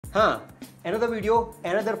Huh. Another video,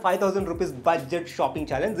 another 5,000 rupees budget shopping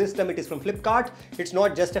challenge. This time it is from Flipkart. It's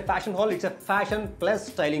not just a fashion haul, it's a fashion plus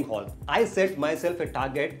styling haul. I set myself a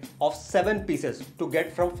target of 7 pieces to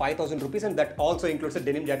get from 5,000 rupees, and that also includes a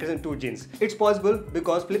denim jacket and 2 jeans. It's possible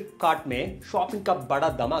because Flipkart में shopping का बड़ा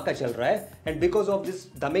धमाका चल रहा है, and because of this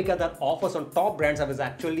धमाकेदार offers on top brands, I was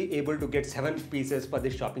actually able to get 7 pieces for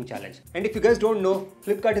this shopping challenge. And if you guys don't know,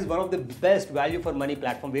 Flipkart is one of the best value for money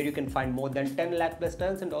platform where you can find more than 10 lakh plus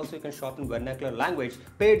styles, and also you can shop in vernacular language.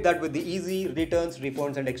 Paired that with the easy returns,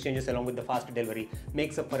 refunds and exchanges along with the fast delivery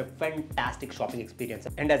makes up for a fantastic shopping experience.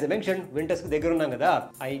 And as I mentioned, winters దగ్గర ఉన్నాం కదా,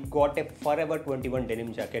 I got a Forever 21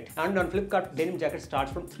 denim jacket, and on Flipkart denim jacket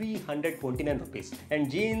starts from 329 rupees. And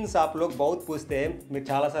jeans आप लोग बहुत पूछते हैं, मैं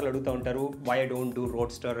చాలా సార్లు అడుగుతా ఉంటారు why I don't do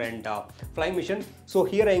Roadster and Flying Machine. So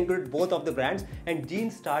here I include both of the brands, and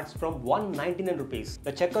jeans starts from 199 rupees.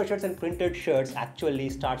 The checker shirts and printed shirts actually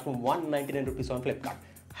starts from 199 rupees on Flipkart.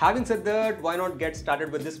 Having said that, why not get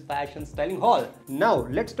started with this fashion styling haul? Now,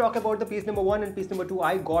 let's talk about the piece number 1 and piece number 2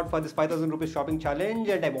 I got for this 5,000 rupees shopping challenge,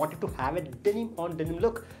 and I wanted to have a denim on denim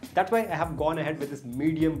look. That's why I have gone ahead with this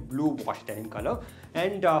medium blue wash denim color.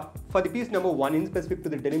 And for the piece number 1, in specific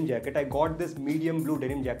to the denim jacket, I got this medium blue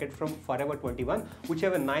denim jacket from Forever 21, which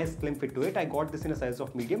have a nice slim fit to it. I got this in a size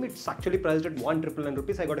of medium. It's actually priced at 199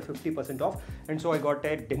 rupees. I got a 50% off, and so I got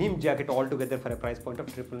a denim jacket altogether for a price point of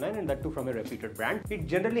 999, and that too from a reputed brand. It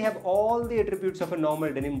generally have all the attributes of a normal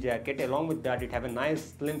denim jacket. Along with that, it have a nice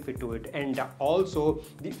slim fit to it, and also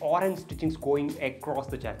the orange stitchings going across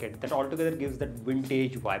the jacket. That altogether gives that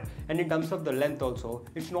vintage vibe. And in terms of the length also,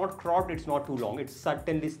 it's not cropped, it's not too long. It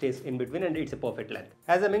certainly stays in between, and it's a perfect length.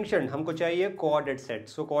 As I mentioned, हमको चाहिए coordinate set.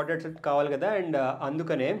 So coordinate set కావాలి కదా, and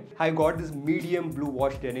అందుకనే I got this medium blue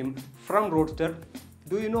wash denim from Roadster.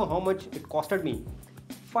 Do you know how much it costed me?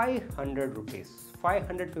 500 rupees.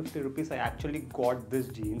 550 rupees. I actually got this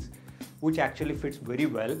jeans, which actually fits very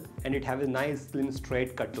well, and it has a nice slim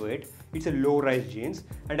straight cut to it. It's a low rise jeans,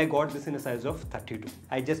 and I got this in a size of 32.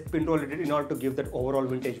 I just pin rolled it in order to give that overall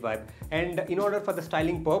vintage vibe. And in order for the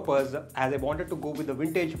styling purpose, as I wanted to go with the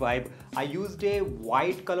vintage vibe, I used a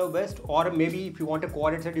white color vest, or maybe if you want a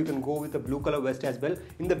coordinate set, you can go with the blue color vest as well.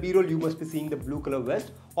 In the B-roll, you must be seeing the blue color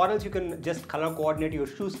vest, or else you can just color coordinate your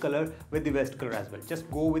shoes color with the vest color as well.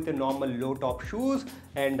 Just go with the normal low top shoes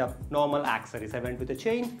and normal accessories. I went with a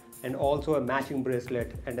chain and also a matching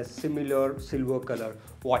bracelet and a similar silver color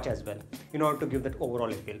watch as well, in order to give that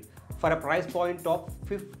overall appeal. For a price point of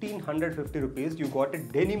 1,550 rupees, you got a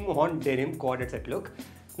denim on denim coordinate set look.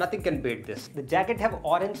 Nothing can beat this. The jacket have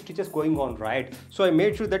orange stitches going on, right? So I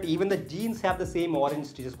made sure that even the jeans have the same orange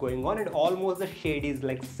stitches going on, and almost the shade is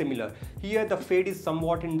like similar. Here the fade is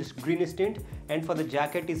somewhat in this greenish tint, and for the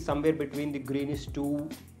jacket is somewhere between the greenish to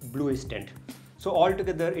bluish tint. So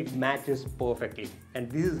altogether it matches perfectly,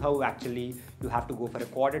 and this is how actually you have to go for a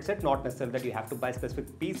coordinate set. Not necessarily that you have to buy a specific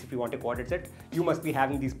piece. If you want a coordinate set, you must be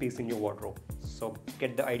having these pieces in your wardrobe. So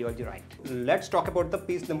get the ideology right. Let's talk about the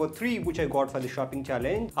piece number 3 which I got for the shopping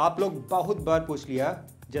challenge. आप लोग बहुत बार पूछ लिया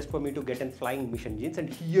just for me to get a Flying Machine jeans, and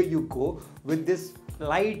here you go with this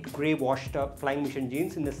light grey washed up Flying Machine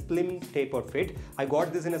jeans in the slim tapered fit. I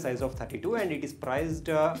got this in a size of 32, and it is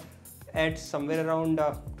priced at somewhere around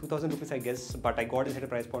 2,000 rupees I guess, but I got it at a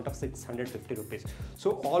price point of 650 rupees.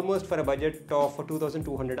 So almost for a budget of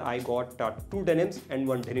 2,200 I got 2 denims and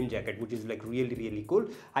 1 denim jacket, which is like really cool.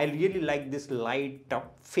 I really like this light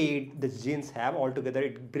fade the jeans have. Altogether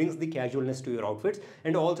it brings the casualness to your outfits,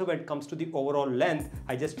 and also when it comes to the overall length,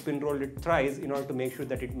 I just pin rolled it thrice in order to make sure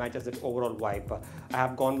that it matches that overall vibe. I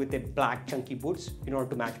have gone with a black chunky boots in order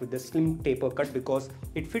to match with the slim taper cut, because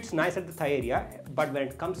it fits nice at the thigh area, but when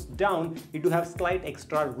it comes down you do have slight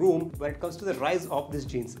extra room when it comes to the rise of this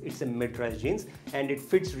jeans. It's a mid-rise jeans, and it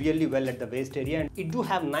fits really well at the waist area, and it do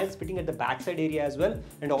have nice fitting at the backside area as well,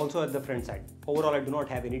 and also at the front side. Overall, I do not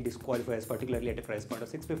have any disqualifiers, particularly at a price point of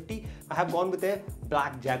 650. I have gone with a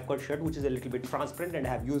black jacket shirt, which is a little bit transparent, and I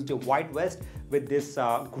have used a white vest with this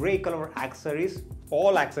grey color accessories.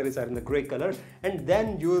 All accessories are in the grey color, and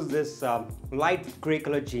then use this light grey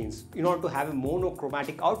color jeans in order to have a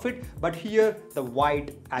monochromatic outfit. But here the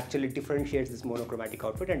white actually differentiates this monochromatic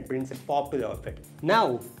outfit and brings a pop to the outfit.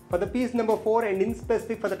 Now for the piece number 4, and in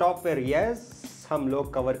specific for the top wear, yes, हम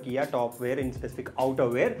लोग cover किया top wear, in specific outer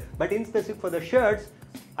wear, but in specific for the shirts,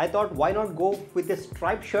 I thought why not go with a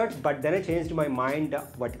striped shirt, but then I changed my mind.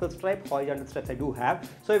 Vertical stripe, horizontal stripes I do have,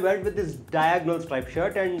 so I went with this diagonal striped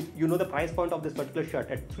shirt, and you know the price point of this particular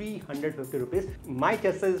shirt at 350 rupees. My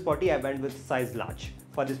chest size is 40, I went with size large.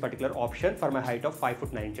 for this particular option for my height of 5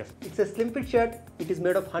 foot 9 inches. It's a slim fit shirt. It is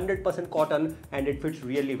made of 100% cotton and it fits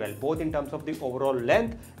really well, both in terms of the overall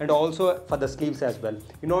length and also for the sleeves as well.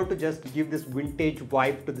 In order to just give this vintage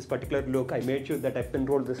vibe to this particular look, I made sure that I pin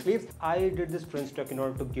rolled the sleeves. I did this French tuck in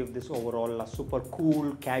order to give this overall super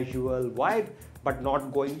cool, casual vibe, but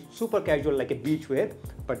not going super casual like a beach wear,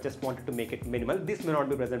 but just wanted to make it minimal. This may not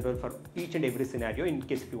be presentable for each and every scenario. In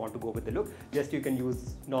case if you want to go with the look, just you can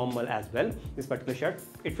use normal as well. This particular shirt,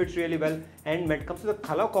 it fits really well. And when it comes to the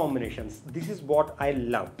color combinations, this is what I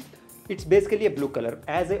love. It's basically a blue color.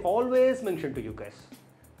 As I always mention to you guys,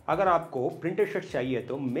 अगर आपको printed shirt चाहिए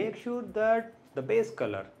तो make sure that the base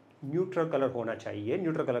color neutral color होना चाहिए,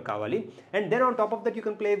 neutral color kawali, and then on top of that you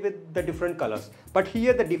can play with the different colors. But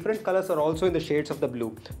here the different colors are also in the shades of the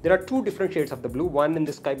blue. There are two different shades of the blue, one in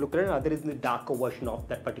the sky blue color and other is in the darker version of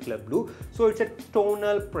that particular blue. So it's a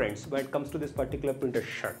tonal prints when it comes to this particular printed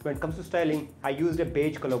shirt. When it comes to styling, I used a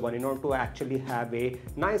beige color one in order to actually have a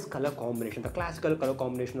nice color combination, the classical color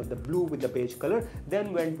combination of the blue with the beige color,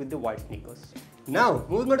 then went with the white sneakers. Now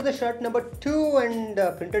moving on to the shirt number 2,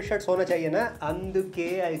 and printed shirts hona chahiye na,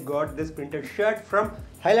 anduke I got this printed shirt from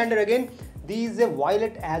Highlander again. This is a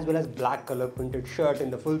violet as well as black color printed shirt in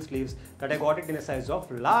the full sleeves that I got it in a size of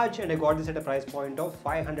large, and I got this at a price point of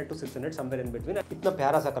 500 to 600, somewhere in between. Itna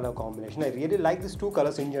pyara sa color combination. I really like these two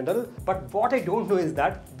colors in general, but what I don't know is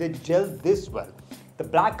that they gel this well. The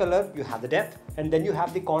black color, you have the depth, and then you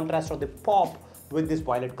have the contrast or the pop with this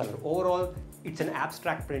violet color. Overall, it's an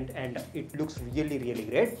abstract print and it looks really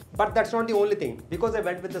great. But that's not the only thing, because I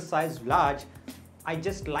went with the size large. I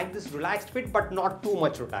just like this relaxed fit, but not too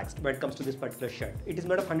much relaxed when it comes to this particular shirt. It is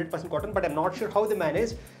made of 100% cotton, but I'm not sure how they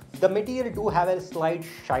manage. The material do have a slight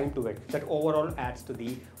shine to it that overall adds to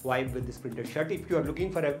the vibe with this printed shirt. If you are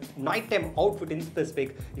looking for a nighttime outfit in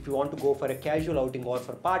specific, if you want to go for a casual outing or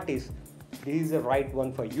for parties, this is the right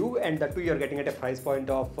one for you, and that too you're getting at a price point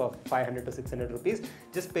of 500 to 600 rupees.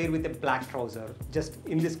 Just pair with a black trouser. Just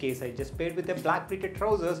in this case, I just paired with a black pleated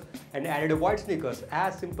trousers and added a white sneakers.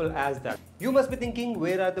 As simple as that. You must be thinking,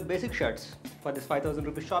 where are the basic shirts for this 5,000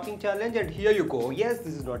 rupees shopping challenge? And here you go. Yes,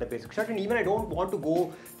 this is not a basic shirt, and even I don't want to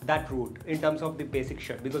go that route in terms of the basic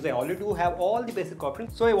shirt, because I already do have all the basic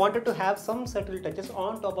options. So I wanted to have some subtle touches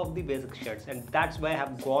on top of the basic shirts, and that's why I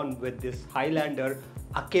have gone with this Highlander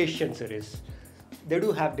Occasion series. They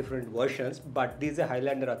do have different versions, but this is a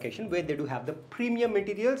Highlander occasion where they do have the premium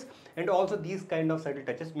materials, and also these kind of subtle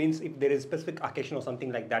touches means if there is specific occasion or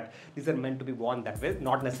something like that, these are meant to be worn that way,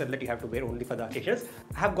 not necessarily that you have to wear only for the occasions.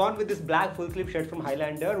 I have gone with this black full sleeve shirt from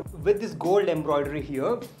Highlander with this gold embroidery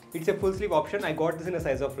here. It's a full sleeve option. I got this in a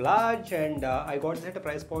size of large, and I got this at a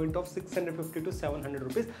price point of 650 to 700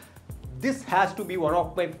 rupees. This has to be one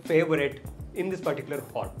of my favorite in this particular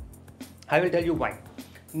haul. I will tell you why.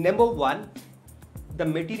 Number one, the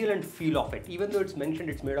material and feel of it. Even though it's mentioned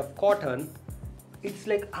it's made of cotton, it's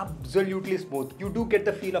like absolutely smooth. You do get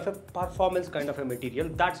the feel of a performance kind of a material.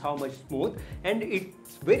 That's how much smooth, and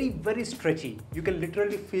it's very stretchy. You can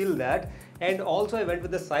literally feel that. And also I went with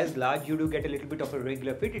the size large. You do get a little bit of a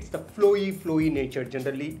regular fit. It's the flowy nature.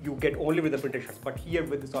 Generally you get only with the printed shirts, but here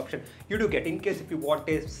with this option you do get, in case if you want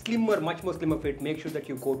a slimmer, much more slimmer fit, make sure that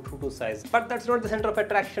you go true to size. But that's not the center of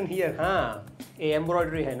attraction here, huh? A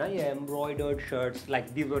embroidery hai na, ye embroidered shirts,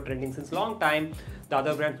 like these were trending since long time. The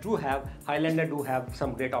other brands do have, Highlander do have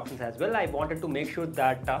some great options as well. I wanted to make sure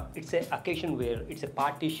that it's a occasion wear, it's a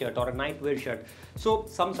party shirt or a night wear shirt. So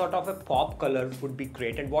some sort of a pop color would be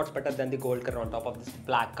great, and what's better than the gold color on top of this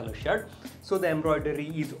black color shirt. So the embroidery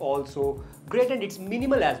is also great, and it's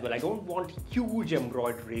minimal as well. I don't want huge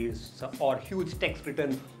embroideries or huge text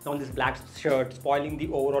written on this black shirt, spoiling the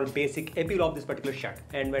overall basic appeal of this particular shirt.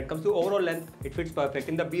 And when it comes to overall length, it fits perfect.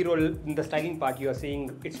 In the B-roll, in the styling part, you are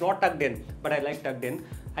seeing it's not tucked in, but I like tucked in.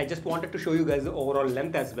 I just wanted to show you guys the overall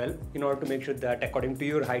length as well, in order to make sure that according to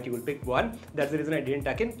your height you will pick one. That's the reason I didn't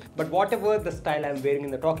tuck in. But whatever the style I'm wearing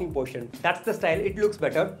in the talking portion, that's the style. It looks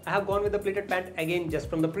better. I have gone with the pleated pant again, just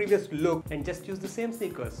from the previous look, and just use the same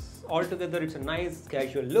sneakers. Altogether it's a nice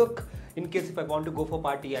casual look. In case if I want to go for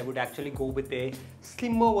party, I would actually go with a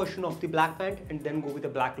slimmer version of the black pant and then go with the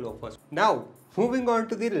black loafers. Now moving on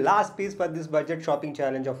to the last piece for this budget shopping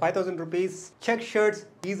challenge of 5,000 rupees. Check shirts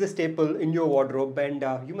is a staple in your wardrobe, and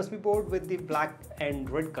you must be bored with the black and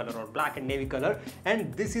red color or black and navy color,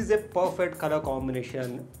 and this is a perfect color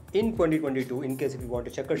combination in 2022 in case if you want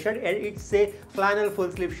a checker shirt. And it's a flannel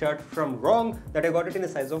full sleeve shirt from Wrong that I got it in a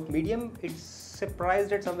size of medium. It's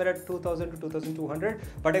priced at somewhere at 2,000 to 2,200,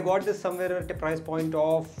 but I got this somewhere at a price point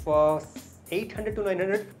of 800 to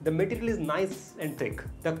 900. The material is nice and thick.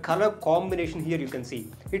 The color combination here you can see,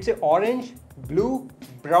 it's a orange blue,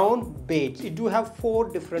 brown, beige. It do have 4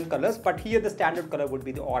 different colors, but here the standard color would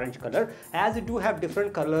be the orange color. As it do have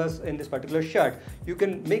different colors in this particular shirt, you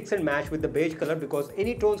can mix and match with the beige color because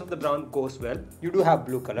any tones of the brown goes well. You do have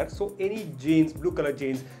blue color, so any jeans, blue color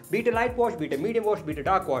jeans, be it a light wash, be it a medium wash, be it a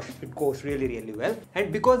dark wash, it goes really well.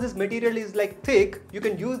 And because this material is like thick, you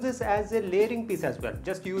can use this as a layering piece as well.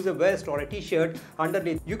 Just use a vest or a t-shirt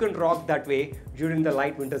underneath. You can rock that way during the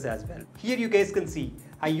light winters as well. Here you guys can see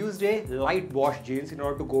I used a light wash jeans in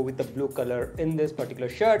order to go with the blue color in this particular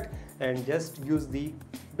shirt, and just use the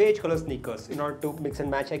beige color sneakers in order to mix and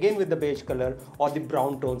match again with the beige color or the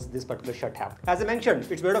brown tones this particular shirt have. As I mentioned,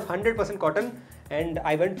 it's made of 100% cotton, and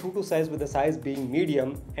I went through to size with the size being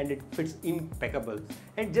medium, and it fits impeccable.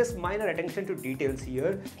 And just minor attention to details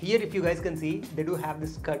here. Here if you guys can see, they do have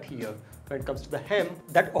this cut here when it comes to the hem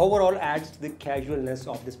that overall adds to the casualness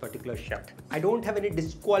of this particular shirt. I don't have any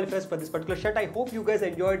disqualifiers for this particular shirt. I hope you guys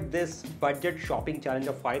enjoyed this budget shopping challenge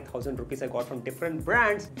of 5,000 rupees I got from different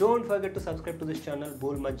brands. Don't forget to subscribe to this channel.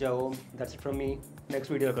 Bhul mat jao. That's it from me. Next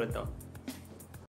video karta.